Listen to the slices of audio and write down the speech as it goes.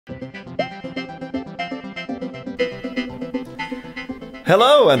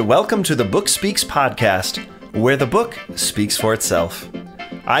Hello, and welcome to the Book Speaks podcast, where the book speaks for itself.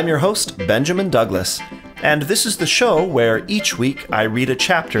 I'm your host, Benjamin Douglas, and this is the show where each week I read a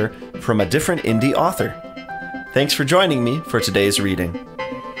chapter from a different indie author. Thanks for joining me for today's reading.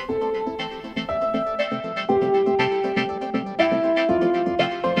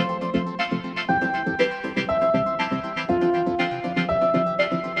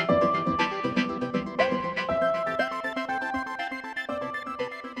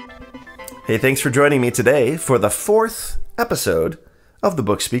 Hey, thanks for joining me today for the fourth episode of the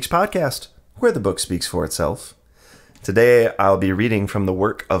Book Speaks podcast, where the book speaks for itself. Today, I'll be reading from the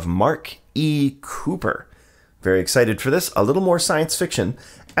work of Mark E. Cooper. Very excited for this, a little more science fiction.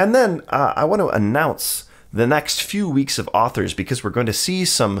 And then I want to announce the next few weeks of authors because we're going to see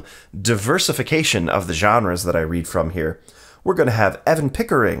some diversification of the genres that I read from here. We're going to have Evan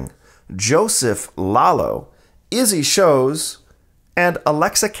Pickering, Joseph Lalo, Izzy Shows, and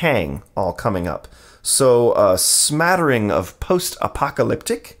Alexa Kang all coming up. So a smattering of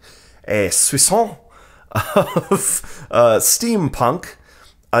post-apocalyptic, a soissons of steampunk,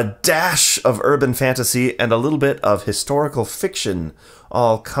 a dash of urban fantasy, and a little bit of historical fiction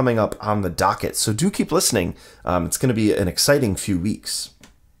all coming up on the docket. So do keep listening. It's going to be an exciting few weeks.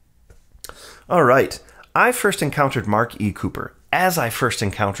 All right. I first encountered Mark E. Cooper, as I first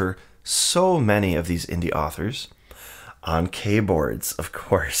encounter so many of these indie authors, on K-Boards, of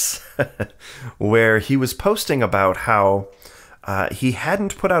course, where he was posting about how he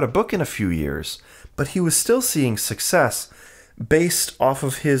hadn't put out a book in a few years, but he was still seeing success based off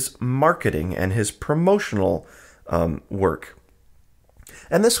of his marketing and his promotional work.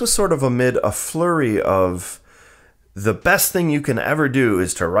 And this was sort of amid a flurry of the best thing you can ever do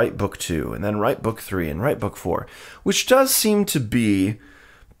is to write book 2, and then write book 3, and write book 4, which does seem to be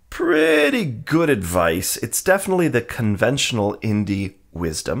pretty good advice. It's definitely the conventional indie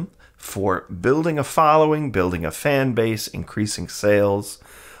wisdom for building a following, building a fan base, increasing sales.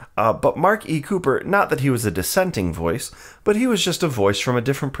 But Mark E. Cooper, not that he was a dissenting voice, but he was just a voice from a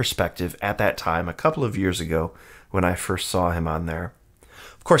different perspective at that time, a couple of years ago, when I first saw him on there.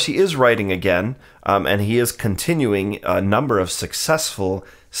 Of course, he is writing again, and he is continuing a number of successful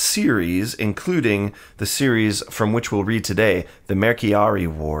series, including the series from which we'll read today, the Merciari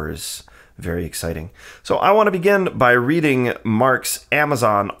Wars. Very exciting. So I want to begin by reading Mark's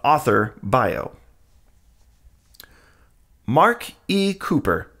Amazon author bio. Mark E.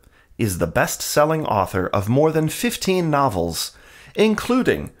 Cooper is the best-selling author of more than 15 novels,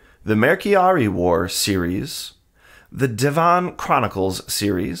 including the Merciari War series, the Devon Chronicles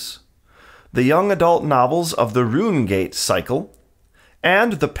series, the young adult novels of the Runegate cycle,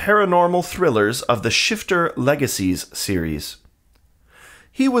 and the paranormal thrillers of the Shifter Legacies series.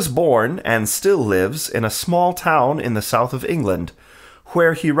 He was born and still lives in a small town in the south of England,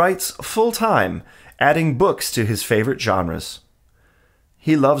 where he writes full-time, adding books to his favorite genres.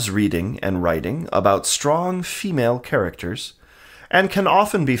 He loves reading and writing about strong female characters, and can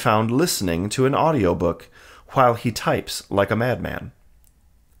often be found listening to an audiobook while he types like a madman.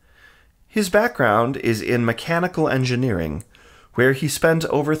 His background is in mechanical engineering, where he spent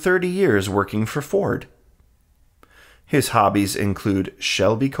over 30 years working for Ford. His hobbies include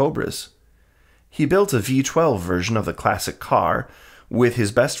Shelby Cobras. He built a V12 version of the classic car with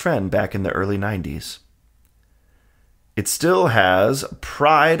his best friend back in the early 90s. It still has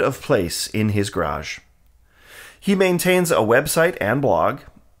pride of place in his garage. He maintains a website and blog,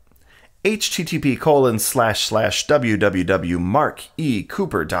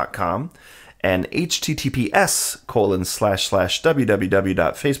 http://www.markecooper.com and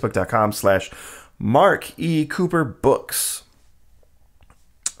https://www.facebook.com/markecooperbooks.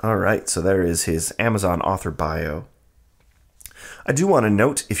 All right, so there is his Amazon author bio. I do want to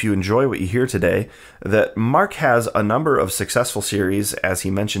note, if you enjoy what you hear today, that Mark has a number of successful series, as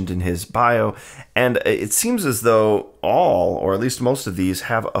he mentioned in his bio, and it seems as though all, or at least most of these,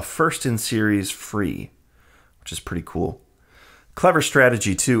 have a first-in-series free, which is pretty cool. Clever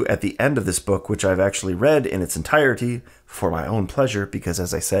strategy, too, at the end of this book, which I've actually read in its entirety for my own pleasure, because,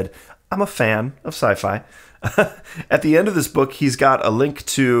 as I said, I'm a fan of sci-fi. At the end of this book, he's got a link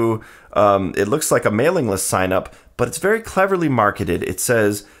to, it looks like a mailing list sign-up, but it's very cleverly marketed. It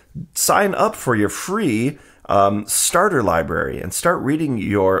says, sign up for your free starter library and start reading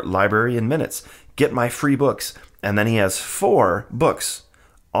your library in minutes. Get my free books. And then he has 4 books,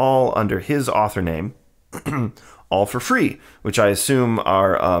 all under his author name, all for free, which I assume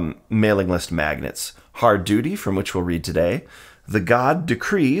are mailing list magnets. Hard Duty, from which we'll read today. The God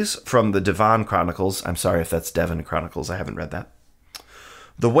Decrees, from the Devon Chronicles. I'm sorry if that's Devon Chronicles. I haven't read that.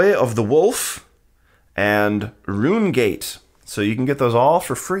 The Way of the Wolf, and Runegate, So you can get those all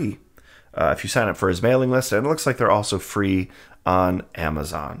for free if you sign up for his mailing list, and it looks like they're also free on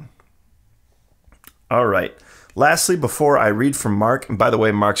Amazon. All right. Lastly, before I read from Mark, and by the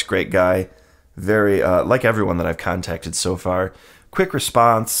way, Mark's a great guy, very like everyone that I've contacted so far. Quick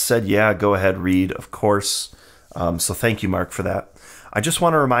response, said, yeah, go ahead, read, of course. So thank you, Mark, for that. I just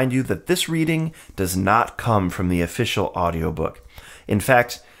want to remind you that this reading does not come from the official audiobook. In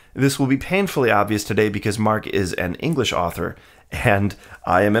fact, this will be painfully obvious today because Mark is an English author and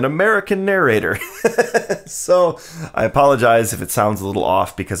I am an American narrator. So I apologize if it sounds a little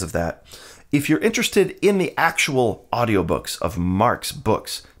off because of that. If you're interested in the actual audiobooks of Mark's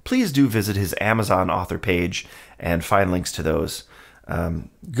books, please do visit his Amazon author page and find links to those.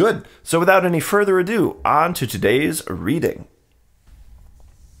 Good. So without any further ado, on to today's reading.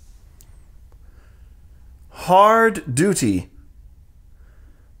 Hard Duty.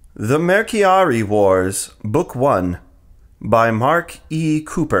 The Merciari Wars, Book 1, by Mark E.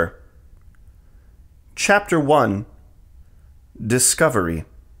 Cooper. Chapter 1, Discovery.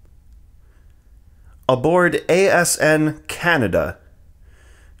 Aboard ASN Canada,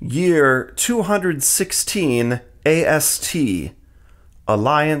 year 216 AST,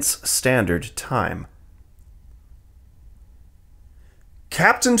 Alliance Standard Time.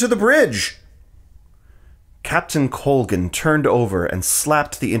 Captain to the bridge! Captain Colgan turned over and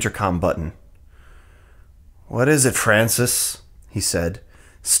slapped the intercom button. "What is it, Francis?" he said,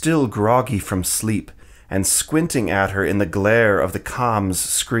 still groggy from sleep and squinting at her in the glare of the comms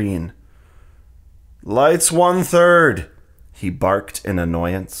screen. "Lights 1/3, he barked in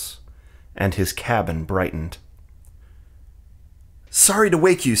annoyance, and his cabin brightened. "Sorry to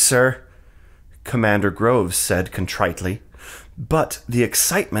wake you, sir," Commander Groves said contritely, but the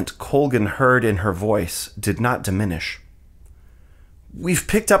excitement Colgan heard in her voice did not diminish. "We've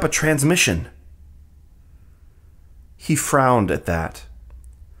picked up a transmission." He frowned at that.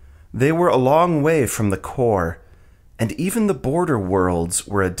 They were a long way from the core, and even the border worlds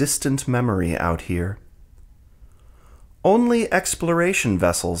were a distant memory out here. Only exploration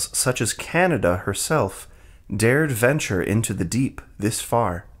vessels such as Canada herself dared venture into the deep this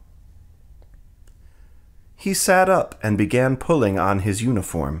far. He sat up and began pulling on his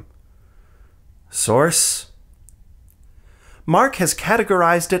uniform. "Source?" "Mark has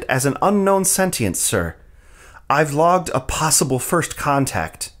categorized it as an unknown sentient, sir. I've logged a possible first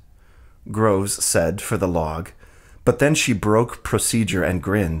contact," Groves said for the log, but then she broke procedure and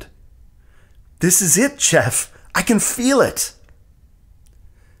grinned. "This is it, Chef! I can feel it!"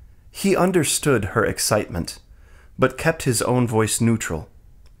 He understood her excitement, but kept his own voice neutral.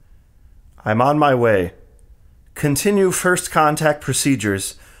 "I'm on my way. Continue first contact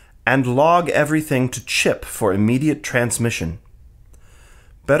procedures and log everything to chip for immediate transmission.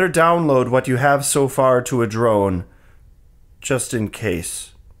 Better download what you have so far to a drone, just in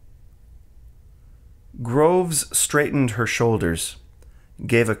case." Groves straightened her shoulders,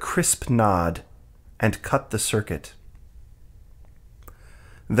 gave a crisp nod, and cut the circuit.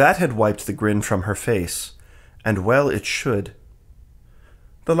 That had wiped the grin from her face, and well it should.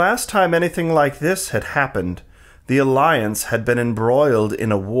 The last time anything like this had happened, the Alliance had been embroiled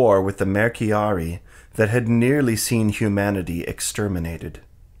in a war with the Merciari that had nearly seen humanity exterminated.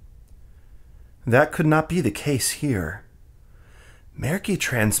 That could not be the case here. Merci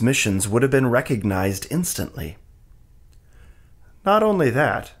transmissions would have been recognized instantly. Not only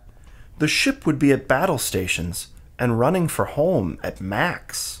that, the ship would be at battle stations and running for home at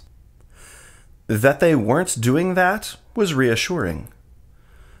max. That they weren't doing that was reassuring.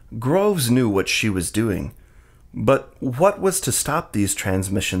 Groves knew what she was doing, but what was to stop these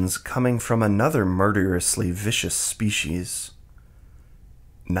transmissions coming from another murderously vicious species?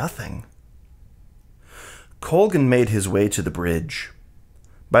 Nothing. Colgan made his way to the bridge.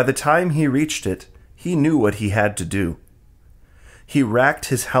 By the time he reached it, he knew what he had to do. He racked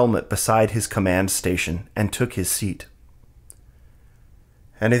his helmet beside his command station and took his seat.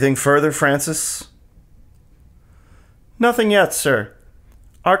 "Anything further, Francis?" "Nothing yet, sir.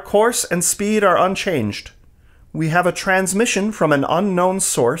 Our course and speed are unchanged. We have a transmission from an unknown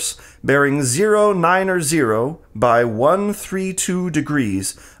source bearing 090 by 132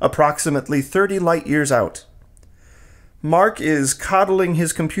 degrees, approximately 30 light-years out. Mark is coddling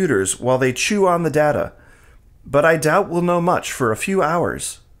his computers while they chew on the data, but I doubt we'll know much for a few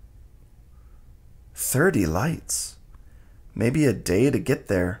hours." 30 lights. Maybe a day to get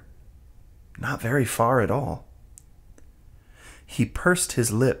there. Not very far at all. He pursed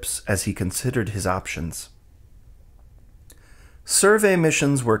his lips as he considered his options. Survey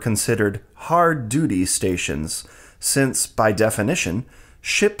missions were considered hard-duty stations, since, by definition,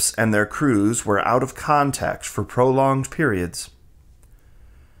 Ships and their crews were out of contact for prolonged periods.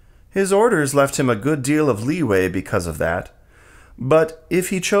 His orders left him a good deal of leeway because of that, but if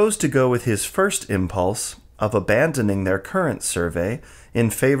he chose to go with his first impulse of abandoning their current survey in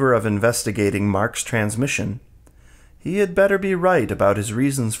favor of investigating Mark's transmission, he had better be right about his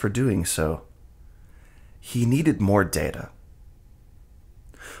reasons for doing so. He needed more data.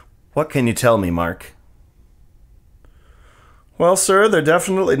 "What can you tell me, Mark?" "Well, sir, they're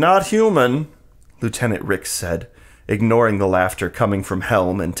definitely not human," Lieutenant Ricks said, ignoring the laughter coming from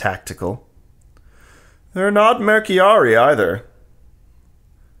Helm and Tactical. "They're not Merciari either."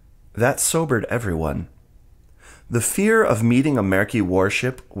 That sobered everyone. The fear of meeting a Merci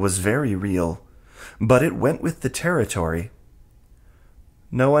warship was very real, but it went with the territory.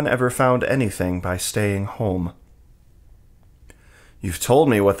 No one ever found anything by staying home. "You've told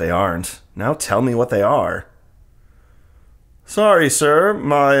me what they aren't. Now tell me what they are." "Sorry, sir,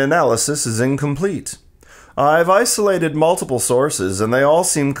 my analysis is incomplete. I've isolated multiple sources, and they all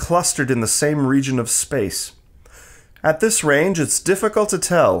seem clustered in the same region of space. At this range, it's difficult to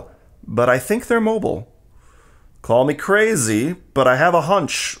tell, but I think they're mobile. Call me crazy, but I have a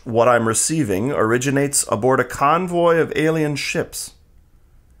hunch what I'm receiving originates aboard a convoy of alien ships."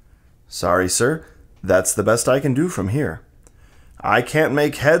 "Sorry, sir, that's the best I can do from here. I can't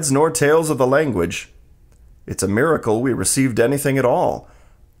make heads nor tails of the language. It's a miracle we received anything at all.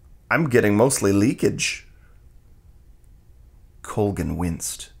 I'm getting mostly leakage." Colgan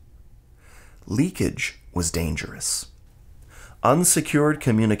winced. Leakage was dangerous. Unsecured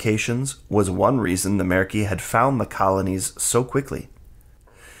communications was one reason the Merci had found the colonies so quickly.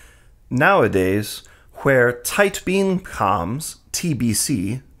 Nowadays, where tight beam comms,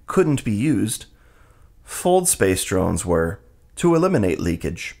 TBC, couldn't be used, fold space drones were, to eliminate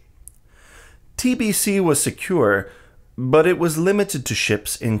leakage. TBC was secure, but it was limited to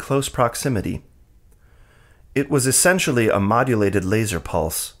ships in close proximity. It was essentially a modulated laser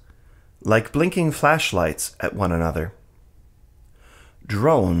pulse, like blinking flashlights at one another.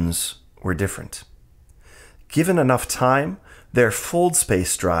 Drones were different. Given enough time, their fold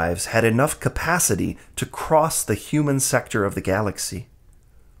space drives had enough capacity to cross the human sector of the galaxy.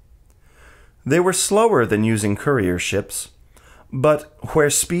 They were slower than using courier ships, but where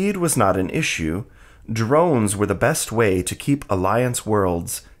speed was not an issue, drones were the best way to keep Alliance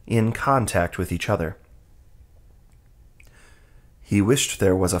worlds in contact with each other. He wished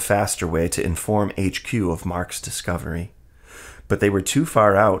there was a faster way to inform HQ of Mark's discovery, but they were too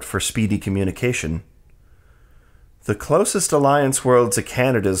far out for speedy communication. The closest Alliance world to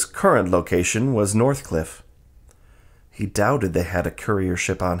Canada's current location was Northcliffe. He doubted they had a courier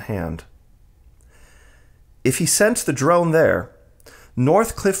ship on hand. If he sent the drone there,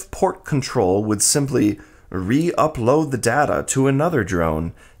 Northcliffe Port Control would simply re-upload the data to another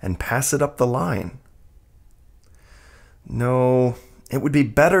drone and pass it up the line. No, it would be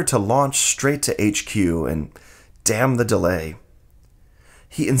better to launch straight to HQ and damn the delay.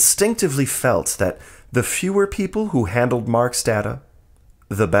 He instinctively felt that the fewer people who handled Mark's data,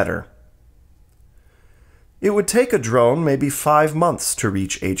 the better. It would take a drone maybe 5 months to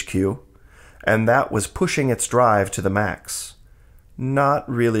reach HQ, and that was pushing its drive to the max. Not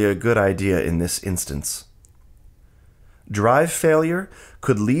really a good idea in this instance. Drive failure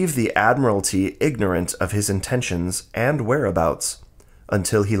could leave the Admiralty ignorant of his intentions and whereabouts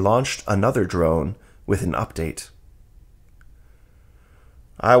until he launched another drone with an update.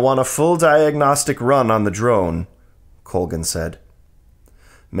 "I want a full diagnostic run on the drone," Colgan said.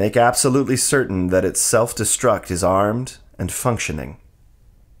 "Make absolutely certain that its self-destruct is armed and functioning."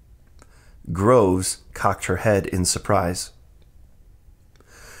 Groves cocked her head in surprise.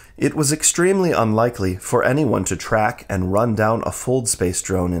 It was extremely unlikely for anyone to track and run down a fold space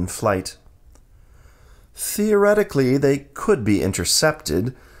drone in flight. Theoretically, they could be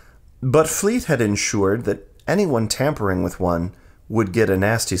intercepted, but Fleet had ensured that anyone tampering with one would get a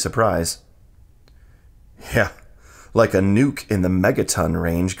nasty surprise. Yeah, like a nuke in the megaton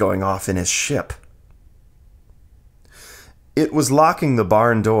range going off in his ship. It was locking the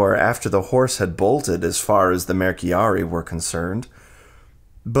barn door after the horse had bolted as far as the Merciari were concerned,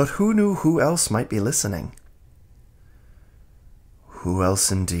 but who knew who else might be listening? Who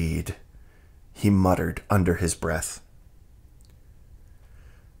else indeed? He muttered under his breath.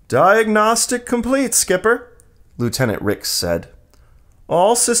 "Diagnostic complete, Skipper," Lieutenant Ricks said.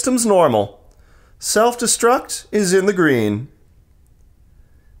 "All systems normal. Self-destruct is in the green."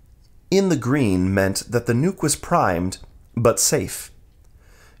 In the green meant that the nuke was primed, but safe.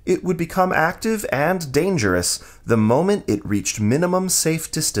 It would become active and dangerous the moment it reached minimum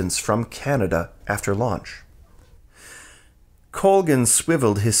safe distance from Canada after launch. Colgan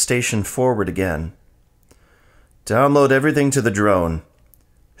swiveled his station forward again. Download everything to the drone.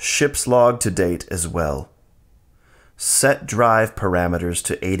 Ship's log to date as well. Set drive parameters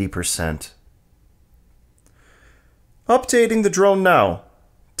to 80%. Updating the drone now.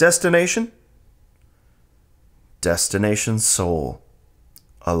 Destination? Destination Seoul.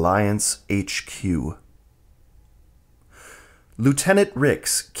 Alliance HQ. Lieutenant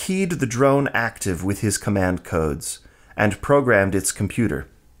Rix keyed the drone active with his command codes and programmed its computer.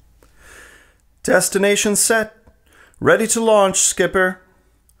 Destination set. Ready to launch, Skipper.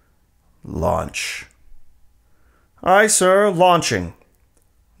 Launch. Aye, sir, launching.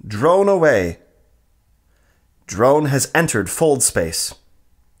 Drone away. Drone has entered fold space.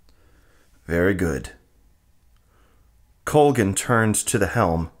 Very good. Colgan turned to the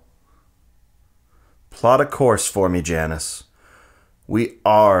helm. Plot a course for me, Janice. We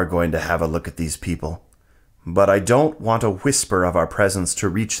are going to have a look at these people, but I don't want a whisper of our presence to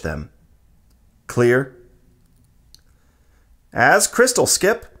reach them. Clear? As crystal,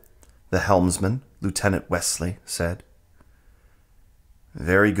 Skip, the helmsman, Lieutenant Wesley, said.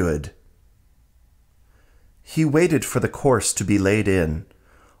 Very good. He waited for the course to be laid in,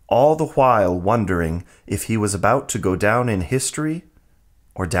 all the while wondering if he was about to go down in history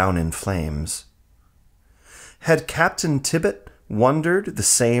or down in flames. Had Captain Tibbet wondered the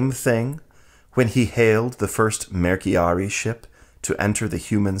same thing when he hailed the first Merciari ship to enter the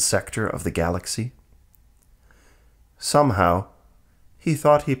human sector of the galaxy? Somehow, he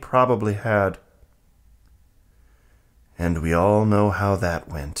thought he probably had. And we all know how that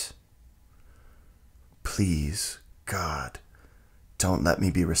went. Please, God, don't let me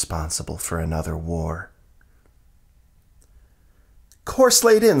be responsible for another war. Course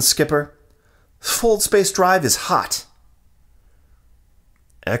laid in, Skipper. Fold space drive is hot.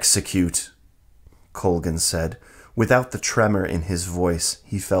 Execute, Colgan said, without the tremor in his voice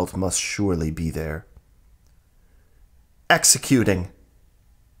he felt must surely be there. Executing.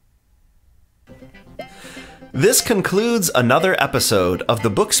 This concludes another episode of the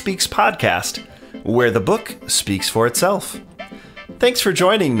Book Speaks podcast, where the book speaks for itself. Thanks for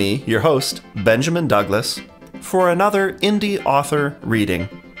joining me, your host, Benjamin Douglas, for another indie author reading.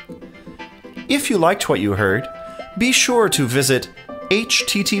 If you liked what you heard, be sure to visit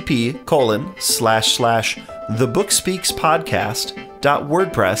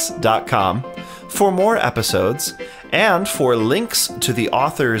http://thebookspeakspodcast.wordpress.com for more episodes and for links to the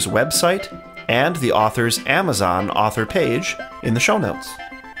author's website and the author's Amazon author page in the show notes.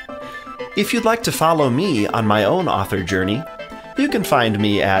 If you'd like to follow me on my own author journey, you can find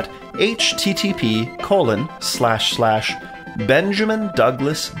me at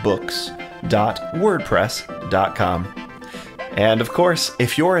http://benjamindouglasbooks.wordpress.com. And of course,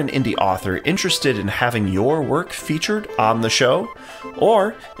 if you're an indie author interested in having your work featured on the show,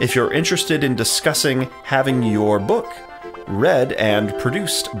 or if you're interested in discussing having your book read and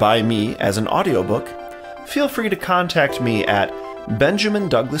produced by me as an audiobook, feel free to contact me at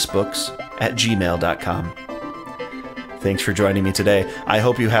benjamindouglasbooks@gmail.com. Thanks for joining me today. I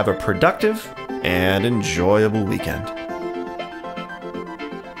hope you have a productive and enjoyable weekend.